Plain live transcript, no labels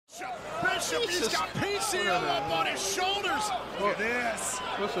Bishop, he's got PCO up on his shoulders. Look at this.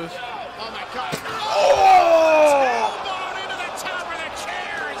 What's this? Oh my God. Oh! Tailbone into the top of the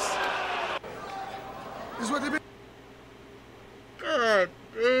chairs. This is what they've been. God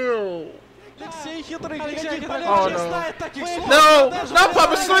damn. Алексей хитрый, Алексей Oh, не no. знает таких слов. No! Not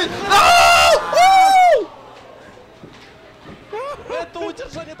Papa Sleep! No! Это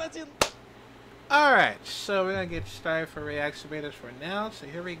удержание один. Alright, so we're gonna get started for Reactivators for now. So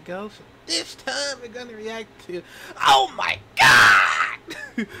here we go. So this time we're gonna react to, oh my God!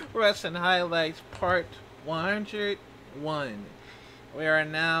 Wrestling Highlights Part 101. We are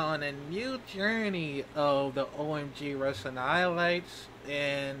now on a new journey of the OMG Wrestling Highlights,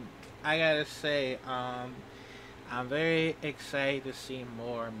 and I gotta say, I'm very excited to see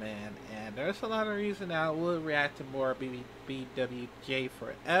more, man. And there's a lot of reason I will react to more BWJ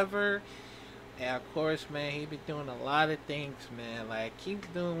forever. And of course, man, he been doing a lot of things, man. Like,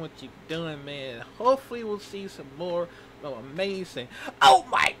 keep doing what you're doing, man. Hopefully we'll see some more amazing, oh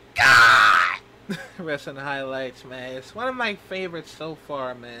my God, Wrestling Highlights, man. It's one of my favorites so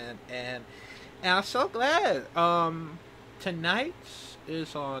far, man. And I'm so glad. Tonight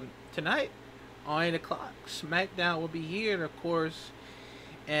on 8 o'clock, SmackDown will be here, of course,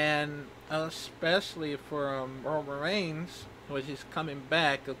 and especially for Roman Reigns, which is coming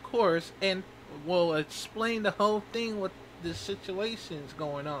back, of course, and will explain the whole thing, what the situation's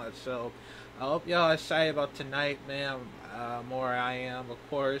going on. So I hope y'all are excited about tonight, man. More I am, of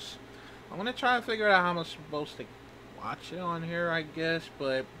course. I'm gonna try and figure out how I'm supposed to watch it on here, I guess,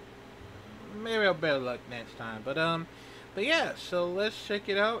 but maybe I'll better luck next time. But yeah, so let's check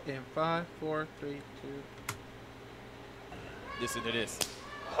it out in 5, 4, 3, 2. Listen to this.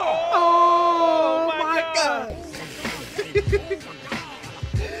 Oh my God!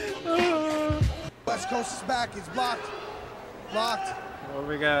 West Coast is back. It's blocked. Blocked. What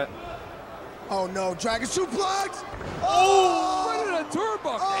we got? Oh no, Dragon suplex! Oh! Right in a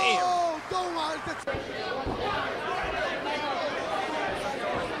turbo. Oh, don't lie.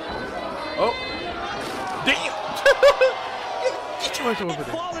 Oh! Damn! Get your ass over there.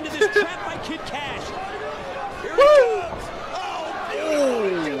 Fall into this trap by Kid Cash. Here Woo! he comes. Oh,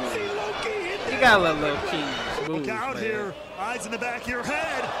 You got a little key. Look out here. Eyes in the back of your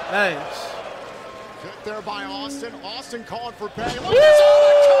head. Nice. Hit there by Austin. Austin calling for pay. Look Woo!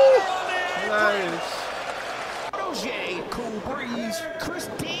 at Nice. Roger, Cool Breeze, Chris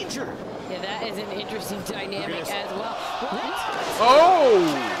Danger. Yeah, that is an interesting dynamic as well. Oh!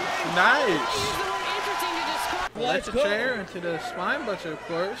 Nice. Use the word interesting to describe. Electric chair into the spine buster, of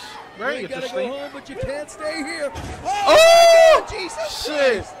course. Very You gotta interesting. go home, but you can't stay here. Oh! God, Jesus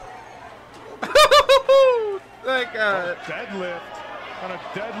Shit! Christ. Thank God. Deadlift. On a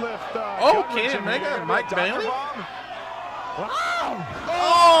deadlift. Oh, Kenny Omega and Mike Bailey? Wow.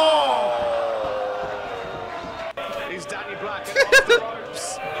 Oh! He's Danny Black and off the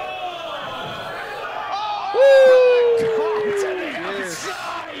ropes. Woo! Yes.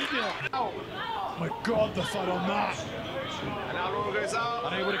 Oh my God, the thud on that. And now Roman goes out.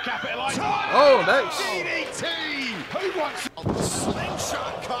 Unable to capitalize. Oh, nice. DDT. Who wants a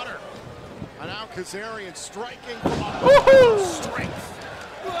slingshot cutter? And now Kazarian striking from a Woohoo! strength.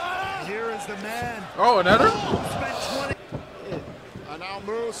 Here is the man. Oh, another? Spent 20. And now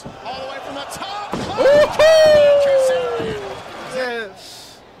moves all the way from the top. Woohoo! Kazarian.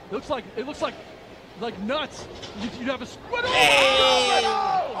 Yes. It looks like nuts. You'd have a squid.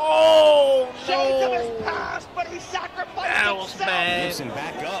 Oh, Shades of his no. past, but he sacrificed That was himself. bad. Listen,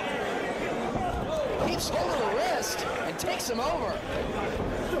 back up. Keeps hold of the wrist and takes him over.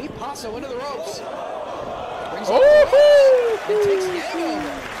 Pete Paso into the ropes. Brings him Oh! and takes Yang over.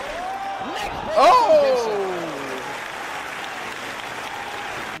 Neck breaker Oh!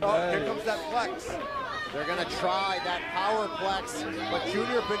 Oh, here comes that flex. They're gonna try that power flex, but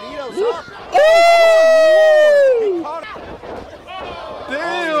Junior Benito's up. Oh! He caught him.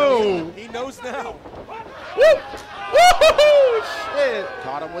 Damn! He knows now. Woo! Woo! Shit!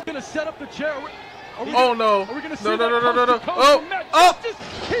 Caught him with. Gonna set up the chair. Oh no! Are we gonna see No! that Oh! Oh!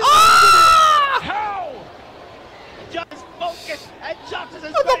 Ah! How? Just focus and Johnson is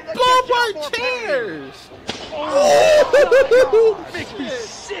I'm ready gonna to blow dish out my more pain. chairs! Oh, makes me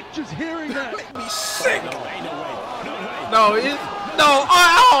sick just hearing that. Make me sick! No, it. No!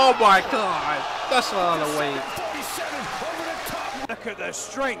 Oh my God! That's a lot of weight. Look at the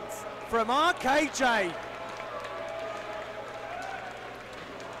strength from RKJ.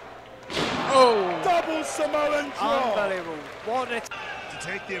 Oh! Double Samoan drop. Unbelievable. What a. To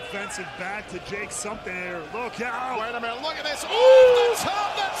take the offensive back to Jake something here. Look out. Wait a minute. Look at this. Ooh. Off the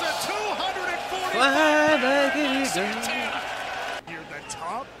top. That's a 240. Fly like an eagle. Near the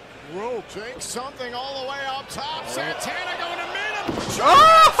top. rope. Jake something all the way up top. Santana going to meet him.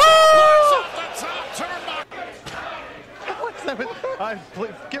 Oh! Off the top turnbuckle. What's that with?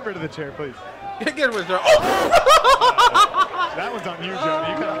 Please, get rid of the chair, please. Get with her. Oh! That was on you, Joe.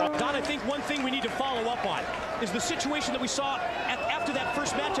 You could Don, I think one thing we need to follow up on is the situation that we saw after that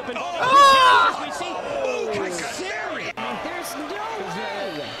first matchup involving as we see. Kazarian. There's no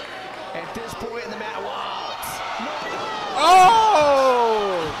way. At this point in the match, wow.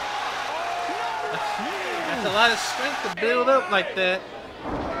 Oh! That's a lot of strength to build up like that.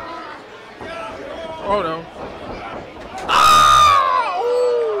 Oh no. Ah!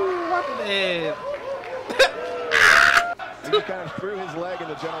 Ooh, what the head. He just kind of threw his leg in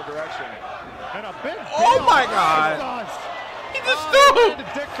the general direction. And a big Oh my God. He just threw.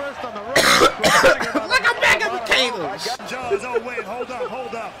 Dick first on the rope. Like a bag of potatoes. Jones, oh wait, hold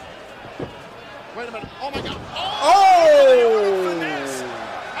up. Wait a minute. Oh my God. Oh! Finesse.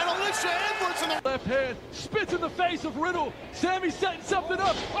 And Alicia Edwards in the Left hand spits in the face of Riddle. Sammy setting something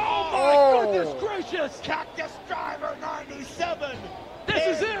up. Oh my goodness gracious! Cactus Driver 97.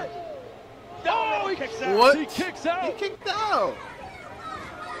 This is it. Oh, he kicks out. What? He kicks out. He kicked out.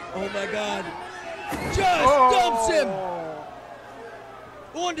 Oh my God. Just dumps him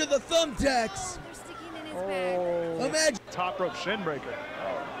onto the thumbtacks. Imagine. Top rope shin breaker.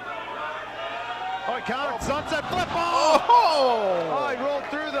 Oh, he countered. Sunset flip. Oh, he rolled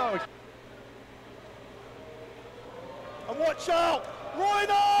through though. And watch out. Roy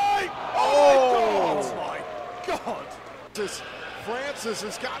Knight. Oh my God. Francis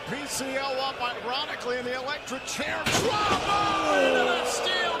has got PCO up ironically in the electric chair. Drop into the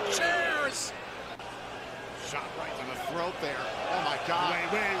steel chairs. Shot right to the throat there. Oh my God.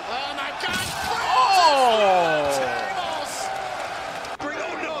 Wait. Oh my God. Oh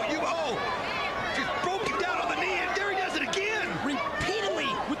no, just broke him down on the knee, and there he does it again. Repeatedly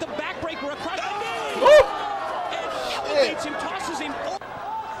with the backbreaker across the knee. And elevates him, tosses him.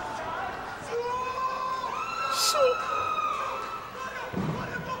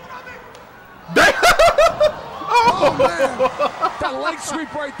 Oh man. That leg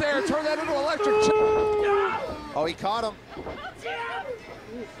sweep right there. Turn that into electric chair. Oh, he caught him.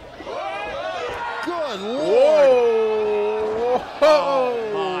 Good Lord. Oh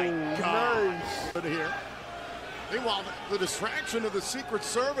My God. Nice. Here. Meanwhile, the distraction of the Secret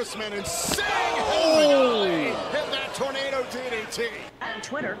Servicemen and Singh hit that tornado DDT. On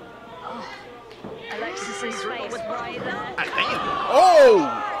Twitter. Alexis's face right there. Oh!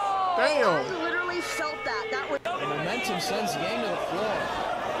 Damn. I literally felt that. That was. The momentum sends Yang to the floor.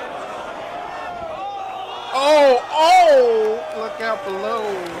 Oh! Look out below.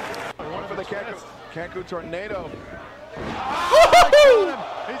 One for the Cancun Tornado. Oh!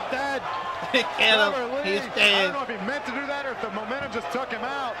 He's dead. He's He's dead. I don't know if he meant to do that or if the momentum just took him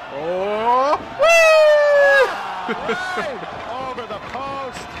out. Oh! Over the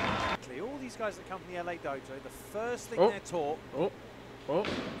post. All these guys that come from the LA Dojo, the first thing they're taught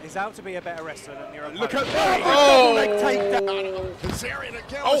is how to be a better wrestler than your opponent. Look at that! Kazarian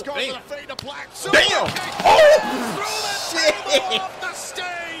again was going for the fade to black. Damn! Off the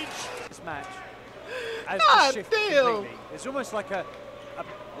stage. This match has God shifted damn! completely. It's almost like a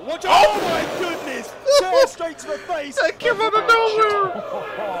watch Oh my goodness! Chair straight to the face. That came out of nowhere.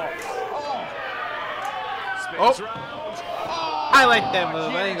 Oh! I like that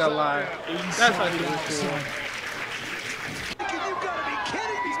move. I ain't gonna lie. That's what he was doing. You gotta be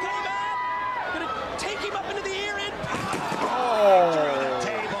kidding me! He's coming back. Gonna take him up into the air and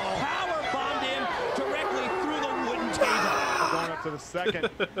power bombed him directly through the wooden table. Going up to the second.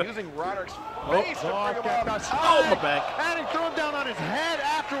 Using Roderick's face to Oh, bring him up. oh, my back. And he threw him down on his head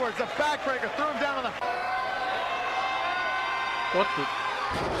afterwards. The backbreaker threw him down on the... What the?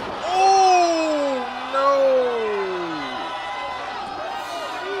 Oh, no.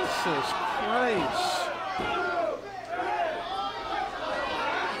 Jesus Christ.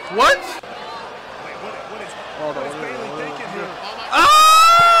 What? Wait, what is Bailey thinking here?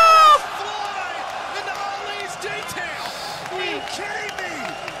 Ah! Fly into Ali's detail. Are you kidding me?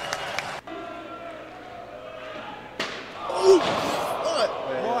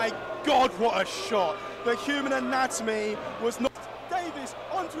 My God, what a shot. The human anatomy was not... Davis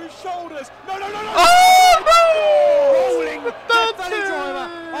onto his shoulders. No. Oh, no! Rolling the belly driver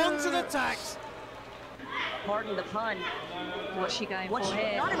onto the tacks. Pardon the pun. What's she going for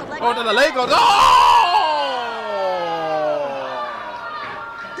here? Not in the leg. Oh, to the leg goes. Oh!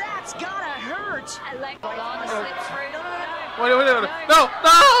 That's gotta hurt. I like on the slip through. No. Wait. No!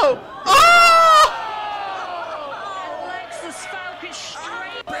 Oh! Alexis Falcon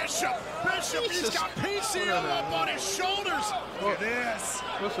straight. Bishop, he's got PCO up on his shoulders. Look at this.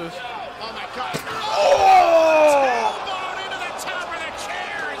 What's this? Oh my God. Oh! Tailbone into the top of the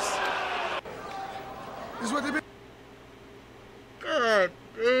chairs. This is what they've been. God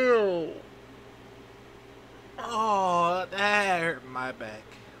damn. Oh, that hurt my back.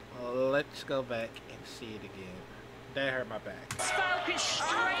 Well, let's go back and see it again. That hurt my back. Bishop,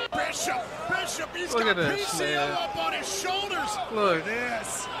 he's Look got at this, PCO man. up on his shoulders. Look at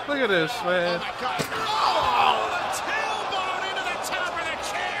this. Look at this, man. Oh my God. Oh, the tailbone into the top of the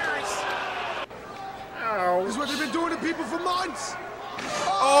chairs. Ow. This is what they've been doing to people for months.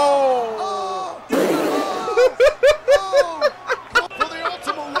 Oh. For the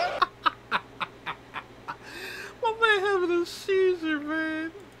ultimate win. My man having a seizure,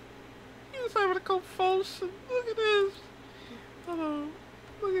 man. He was having a convulsion. Look at this. Oh,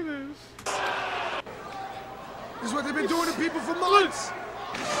 look at this. This is what they've been doing to people for months.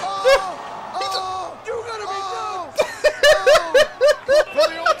 You're gonna be nuts. For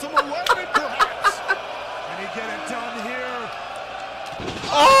the ultimate weapon, perhaps. Can he get it done here?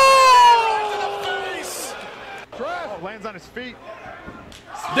 Oh! Right to the face. Lands on his feet.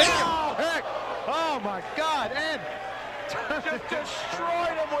 Damn! Heck! Oh my God! And just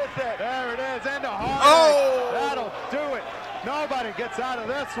destroyed him with it. There it is. And a heart. Oh! That'll do it. Nobody gets out of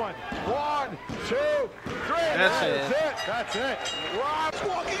this one. 1, 2, 3. That's it. That's it. Rob's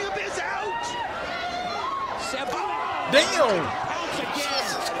walking abyss out. Damn!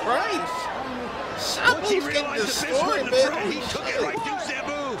 Jesus Christ! Sabu's getting destroyed, man. He took it right to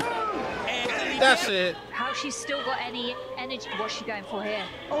Sabu. That's it. How she's still got any energy. What's she going for here?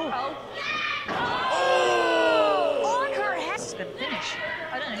 Oh. On her head. This is going to finish.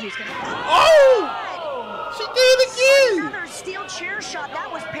 I don't know who's going to. Oh! She did it again! Another steel chair shot. That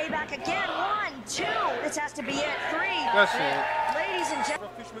was payback again. 1, 2. This has to be it. 3. That's it. Ladies and gentlemen.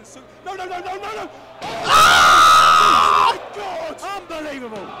 No. Ah! Oh my God!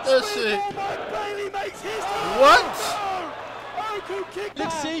 Unbelievable. That's it. Bailey makes history. What? Oku kick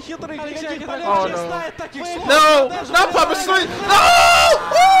Алексей хитрый, Алексей хитрый. Oh, Не no. знает таких слов. No! Даже Not не Papa знает. Sleep! No!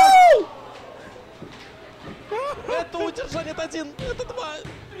 Это удержать, это 1, это 2.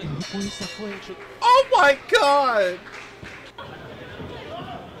 Oh my God!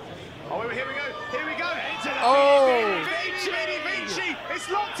 Oh, here we go. Here we go. Into the Oh! Vinci. It's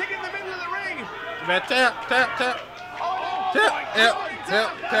locked in the middle of the ring. Man, tap. Oh, Tap.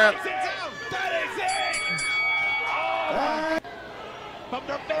 That is it. From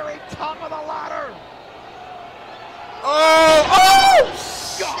the very top of the ladder. Oh!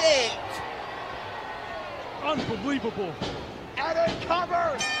 Shit! Unbelievable. And it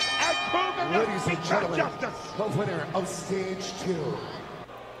covers. And proven Ladies and gentlemen, justice. the winner of stage 2.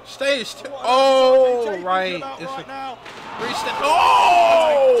 Stage 2. Oh, right. It's right now. 3-step.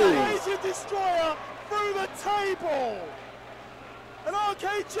 Oh! Division Destroyer through the table. And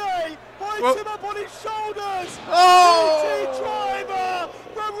RKJ hoists him up on his shoulders. Oh! DT driver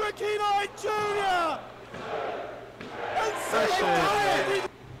from Ricky Knight Jr. And That's it.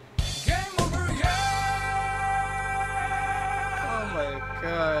 Oh my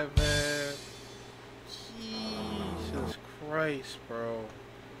God, man. Jesus Christ, bro.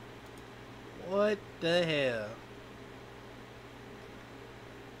 What the hell?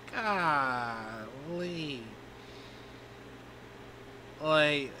 Golly.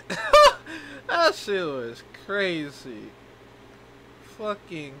 Like, that shit was crazy.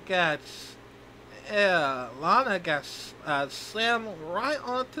 Fucking guts. Yeah, Lana got slammed right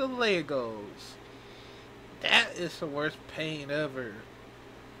onto Legos. That is the worst pain ever.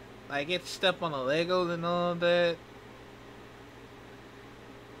 Like, get stepped on the Legos and all that.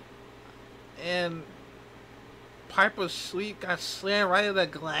 And Piper Sweet got slammed right in the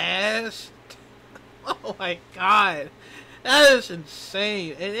glass. Oh my God. That is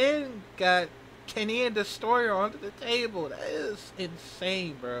insane. And then got Kenny and Destroyer onto the table. That is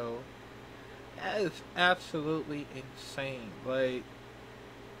insane, bro. That is absolutely insane.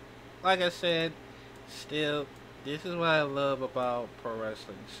 Like I said, still, this is what I love about pro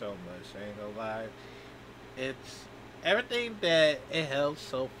wrestling so much. I ain't gonna lie. It's everything that it held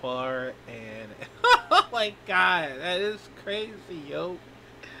so far, and oh my God, that is crazy, yo.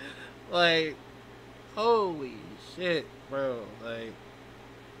 Like, holy shit, bro. Like,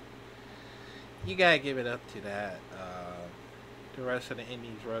 you gotta give it up to that. The rest of the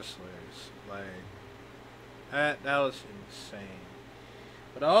Indies wrestlers, like, that was insane.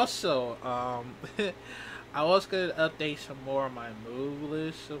 But also, I was gonna update some more on my move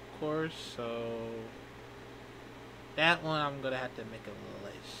list, of course. So that one I'm gonna have to make a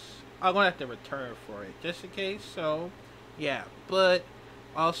list. I'm gonna have to return for it just in case. So yeah, but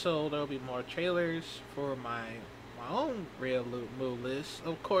Also, there'll be more trailers for my own Real Move list,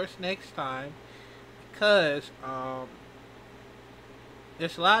 of course, next time, because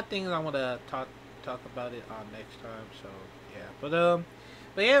there's a lot of things I want to talk about it on next time. So yeah,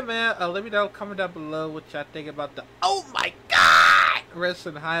 but yeah, man, let me know, comment down below what y'all think about the oh my god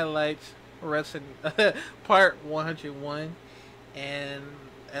wrestling highlights, wrestling part 101, and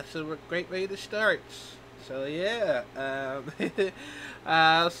that's a great way to start. So yeah,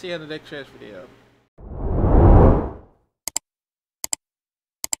 I'll see you in the next video.